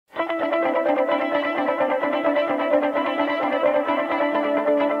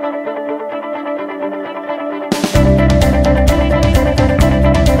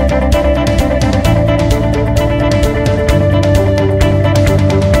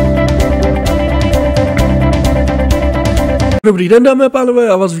Dobrý den, dámy a pánové,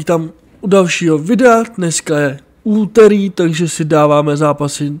 já vás vítám u dalšího videa. Dneska je úterý, takže si dáváme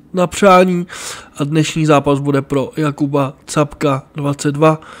zápasy na přání a dnešní zápas bude pro 𝘁𝘄𝗶𝗁𝗵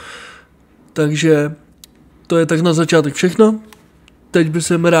 22. Takže to je tak na začátek všechno. Teď bych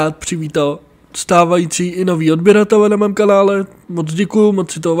jsem rád přivítal stávající i nový odběratele na mém kanále. Moc děkuju,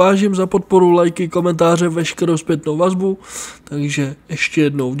 moc si to vážím za podporu, lajky, komentáře, veškerou zpětnou vazbu. Takže ještě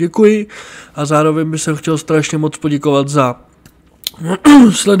jednou děkuji a zároveň bych se chtěl strašně moc poděkovat za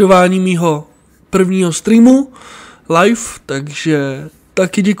sledování mýho prvního streamu live, takže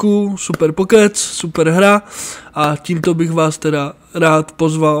taky děkuju, super pokec, super hra a tímto bych vás teda rád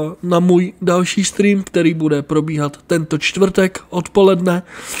pozval na můj další stream, který bude probíhat tento čtvrtek odpoledne.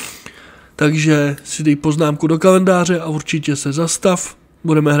 Takže si dej poznámku do kalendáře a určitě se zastav.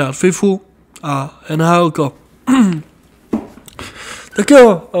 Budeme hrát Fifu a NHL. Tak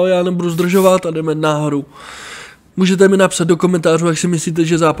jo, ale já nebudu zdržovat a jdeme nahoru. Můžete mi napsat do komentářů, jak si myslíte,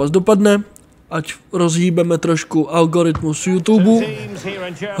 že zápas dopadne. Ať rozhýbeme trošku algoritmus YouTube.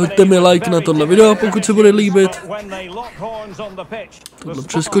 Hoďte mi like na tohle video, pokud se bude líbit. Tohle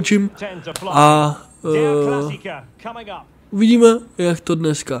přeskočím. A uvidíme, jak to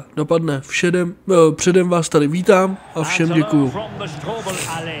dneska dopadne. Předem vás tady vítám a všem děkuju.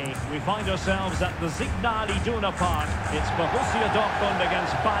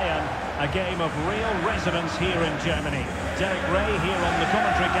 A game of real resonance here in Germany. Derek Ray here on the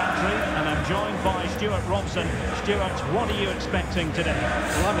commentary gantry, and I'm joined by Stuart Robson. Stuart, what are you expecting today?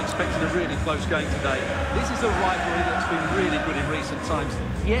 Well, I'm expecting a really close game today. This is a rivalry that's been really good in recent times.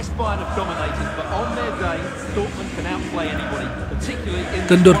 Yes, Bayern have dominated, but on their day, Dortmun can outplay anybody, particularly in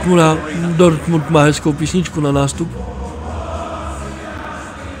Ten Dortmund má hezkou písničku na nástup.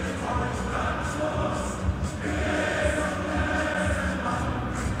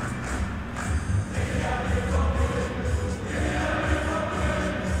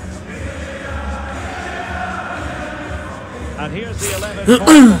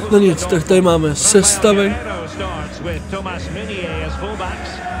 No nic, tak tady máme sestavy.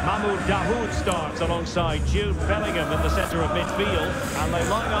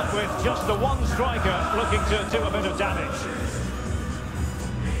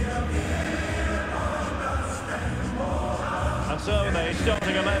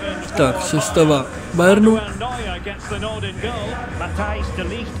 Tak, sestava Bayernu.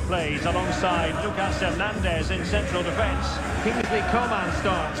 Kingsley Coman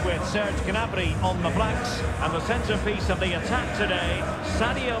starts with 𝘁𝘄𝗶𝗁𝗵 on the flanks, and the centerpiece of the attack today,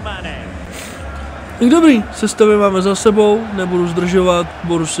 Sadio Mane. Tak dobrý, sestavy máme za sebou, nebudu zdržovat,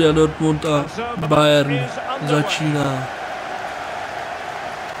 Borussia Dortmund a Bayern začíná.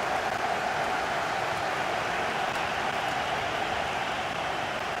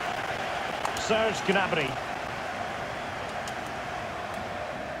 𝘁𝘄𝗶𝗁𝗵.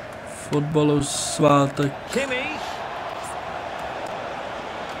 Fotbalový svátek.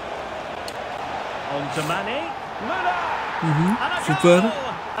 Super.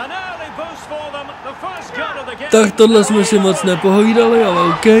 Tak tohle jsme si moc nepohovídali, ale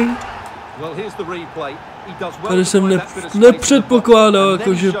OK. Tady jsem nepředpokládal,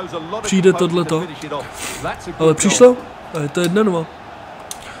 jakože přijde tohleto. Ale přišlo a je to 1-0.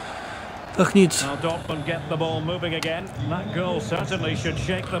 Tak nic.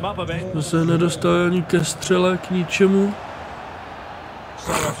 To se nedostal ani ke střele, k ničemu.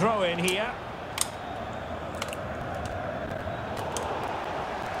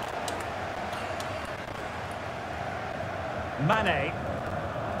 Mane.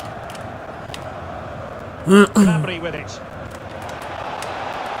 Gnabry with it.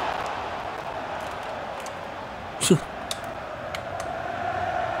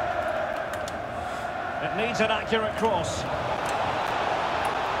 It needs an accurate cross.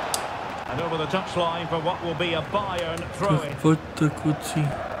 And over the touchline for what will be a Bayern throw-in. Pojďte, kluci.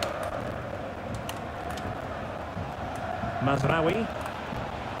 Mazraoui.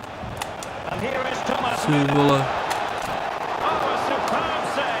 And here is Thomas. Ty vole.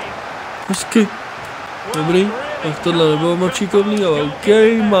 Hezky. Dobrý, tak tohle nebylo moc šikovný, ale OK,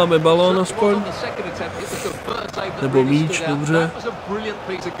 máme balón aspoň. Nebo míč, dobře.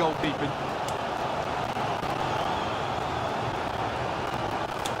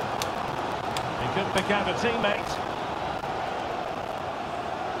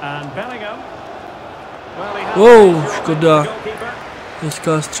 Wow, škoda.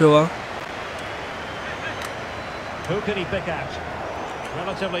 Hezká střela.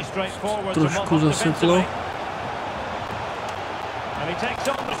 Trošku zaseklo.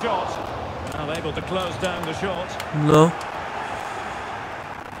 No.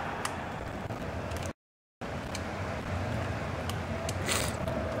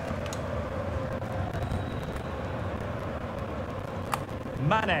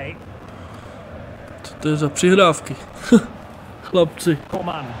 Mane. Co to je za přihrávky? Chlapci.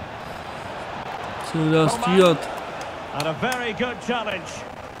 Coman. Se nedá stíhat. And a very good challenge.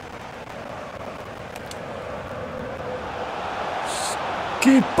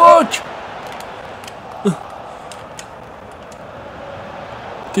 Pojď!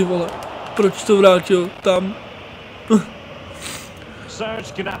 Ty vole, proč to vrátil tam?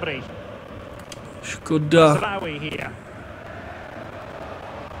 Škoda.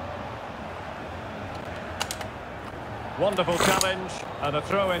 Wonderful challenge and a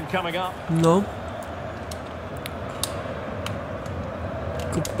throw in coming up. No.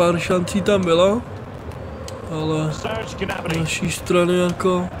 Jako pár šancí tam bylo, ale z naší strany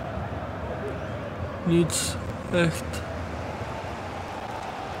jako nic echt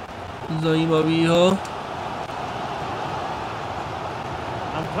zajímavého.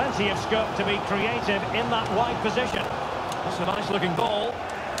 And plenty of scope to be creative in that wide position. That's a nice looking ball.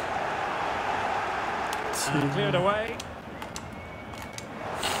 And cleared away.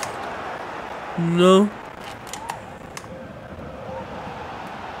 No.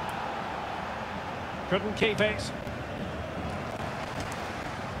 Couldn't keep it.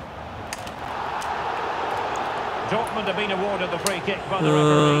 Dortmun have been awarded the free kick by the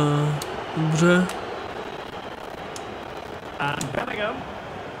referee. Dobře. And Bellingham.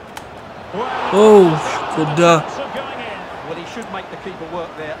 Oh, škoda. Well, he should make the keeper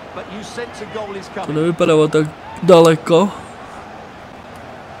work there, but you sense a goal is coming. To nevypadalo tak daleko.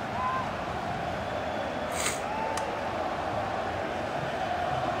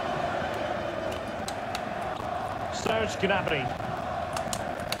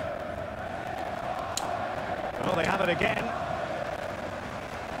 Well, they have it again.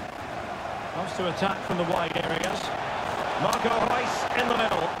 Wants to attack from the wide areas. Marco Reus in the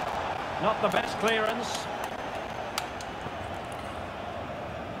middle. Not the best clearance.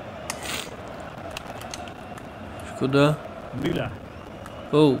 Škoda. Müller.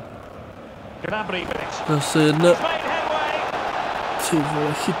 Oh. Gnabry with it. Zase jedna. Ty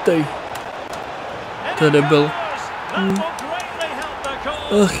vole, chytej. To je debil.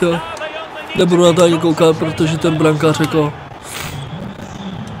 Ach jo. Nebudu na to ani koukat, protože ten brankář jako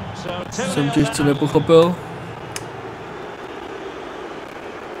jsem těžce nepochopil.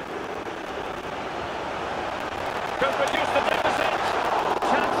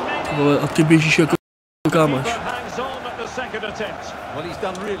 Vole, a ty běžíš jako kámaš. Well, he's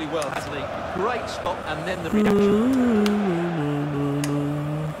done really well, hasn't he? Great stop and then the reaction.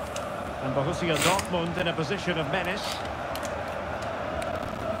 And Borussia Dortmund in a position of menace.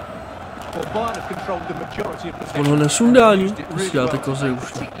 Well, Bayern have controlled the majority of the Ono nesundání, si děláte kozy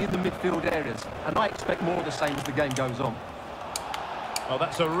už. Particularly the midfield areas, and I expect more of the same as the game goes on. Well,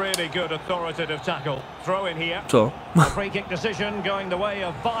 that's a really good authoritative tackle. Throw in here. Co? A free kick decision going the way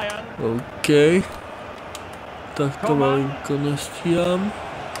of Bayern. OK. Tak to malinko nestíhám.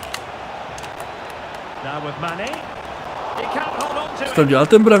 Now with Mane. He can't hold on to it. Co tam dělá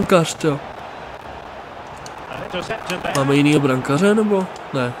ten brankář, jo? An interception there. Máme jinýho brankaře, nebo?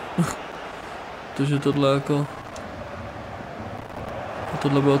 Ne. Takže tohle jako... A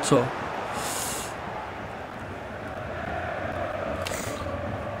tohle bylo co?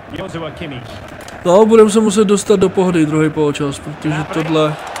 No, budeme se muset dostat do pohody druhý poločas, protože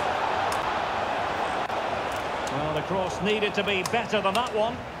tohle...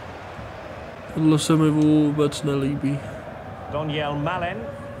 Tohle se mi vůbec nelíbí.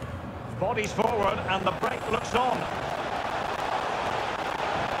 Bodies forward and the break looks on.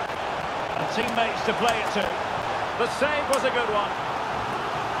 And teammates to play it to. The save was a good one.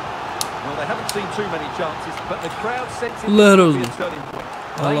 Well, they haven't seen too many chances, but the crowd sense it to be a turning point.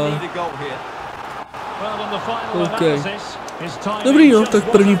 They need a goal here. Well, on the final analysis, his time. Dobrý, no, tak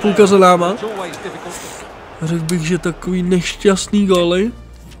první půlka za náma. Řekl bych, že takový nešťastný góly,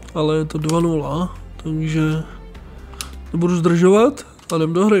 ale je to 2-0, takže nebudu zdržovat a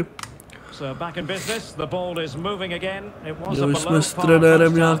jdem do hry. Měli jsme s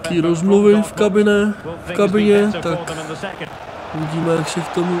trenérem nějaký rozmluvy v kabině, tak uvidíme, jak se k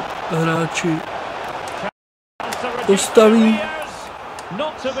tomu hráči postaví.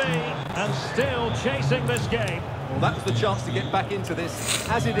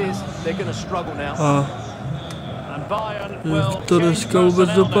 A jak to dneska vůbec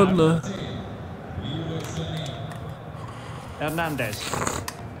dopadne?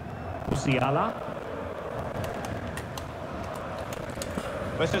 Musiala.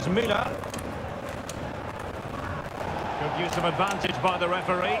 This is Müller. Good use of advantage by the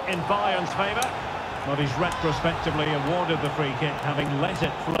referee in Bayern's favour. Well, he's retrospectively awarded the free kick, having let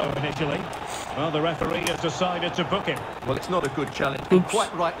it flow initially. Well, the referee has decided to book him. Well, it's not a good challenge. And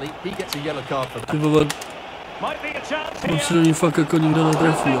quite rightly, he gets a yellow card for that. Might be a chance here. Se do ní fakt jako nikdo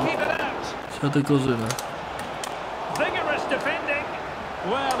netrefí, jo. Světe kozy, ne? Vigorous defending.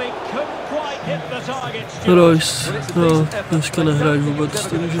 Well, he couldn't quite hit the target. Royce, no, dneska nehrají vůbec,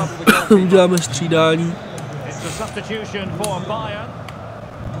 takže uděláme střídání. It's a substitution for Bayern.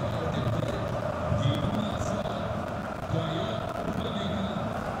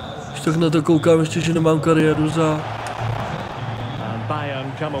 Tak na to koukám ještě, že nemám kariéru za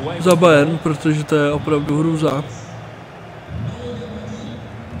Bayern, protože to je opravdu hrůza.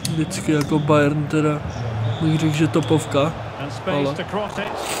 Vždycky jako Bayern teda bych řekl, že topovka, ale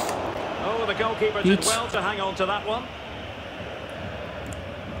nic.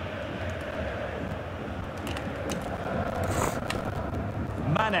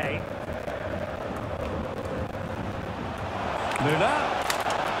 Mane.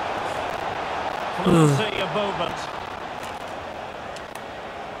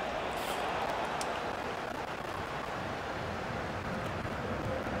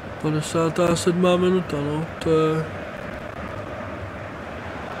 57. minuta, no, to je...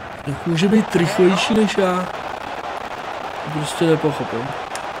 Jak může být rychlejší než já? Prostě nepochopím.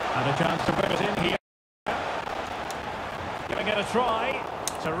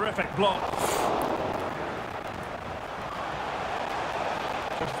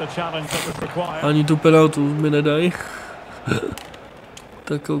 Ani tu penaltu mi nedají.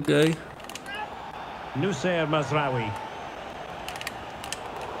 Tak OK.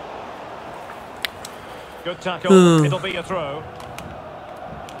 Good tackle, it'll be a throw.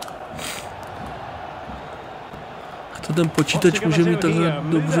 To ten počítač může mít takhle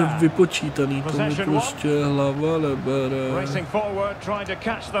dobře vypočítaný, to mi prostě hlava nebere. Racing forward, trying to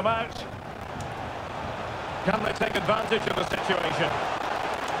catch them out. Can they take advantage of the situation?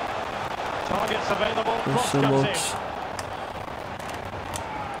 Targets available, cross comes in.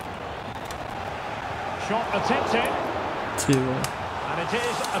 Shot attempted. Ty vole. And it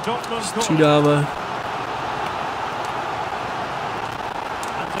is a Dortmun score. Střídáme.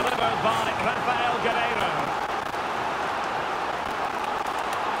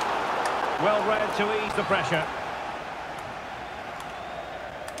 Well read to ease the pressure.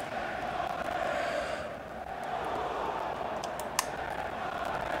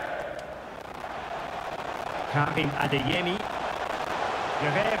 Karim Adeyemi.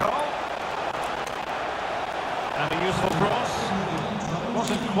 Guerrero. And a useful cross.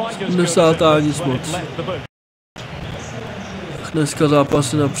 Wasn't quite as good when it left the boot. Dneska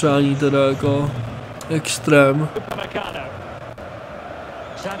zápasy na přání teda jako extrém.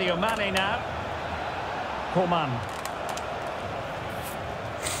 Sadio Mane now. Coman.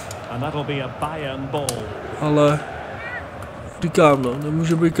 And that'll be a Bayern ball. Ale říkám, no,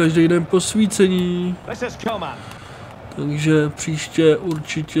 nemůže být každý den posvícení. This is Coman. Takže příště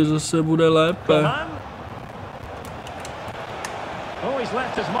určitě zase bude lépe. Coman. Oh, he's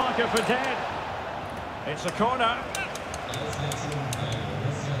left his marker for dead. It's a corner.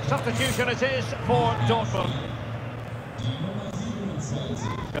 Substitution it is for Dortmund.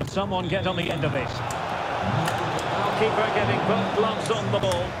 Can someone get on the end of this? Keeper getting both gloves on the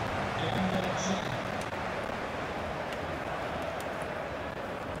ball.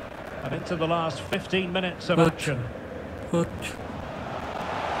 And into the last 15 minutes of action. Pojď.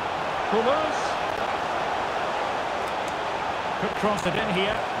 Could cross it in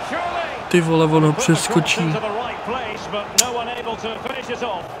here. Surely. Ty vole, ono přeskočí.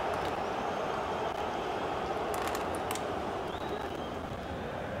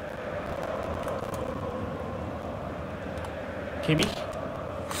 Kimmich.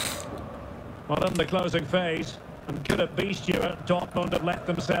 Well, in the closing phase, and could it be, Stuart, Dortmund have left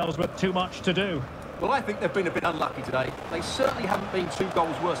themselves with too much to do? Well, I think they've been a bit unlucky today. They certainly haven't been 2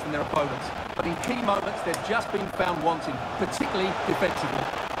 goals worse than their opponents, but in key moments they've just been found wanting, particularly defensively.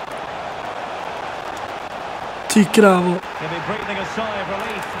 Ty krávo.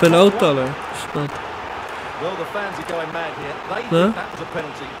 Penalta, ne? Snad. Well, the fans are going mad here. They think that was a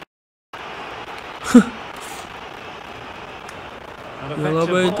penalty. Měla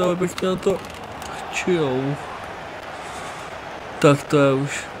být, ale bych měl to chtěl. Tak to je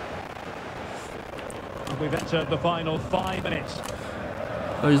už.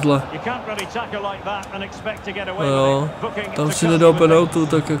 Hajzle. Jo, tam si nedal penaltu,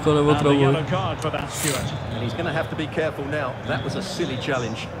 tak jako neotravuj.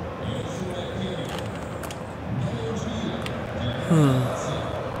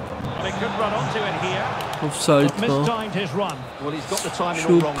 Offside, no.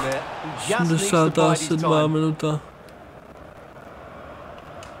 Šup, 87. minuta.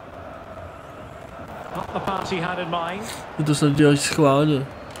 Ty to snad děláš schválně.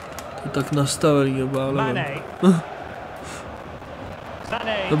 To je tak nastavený, nebo nevím.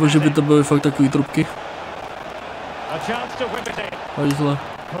 Nebo že by to byly fakt takový trubky. Hajzle.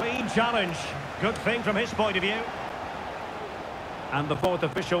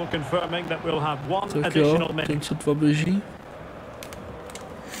 Tak jo, ten sotva běží.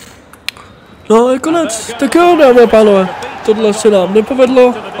 No je konec, tak jo, dámy a pánové, tohle se nám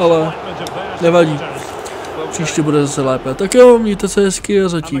nepovedlo, ale nevadí. Příště bude zase lépe. Tak jo, mějte se hezky a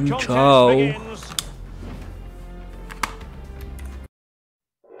zatím čau.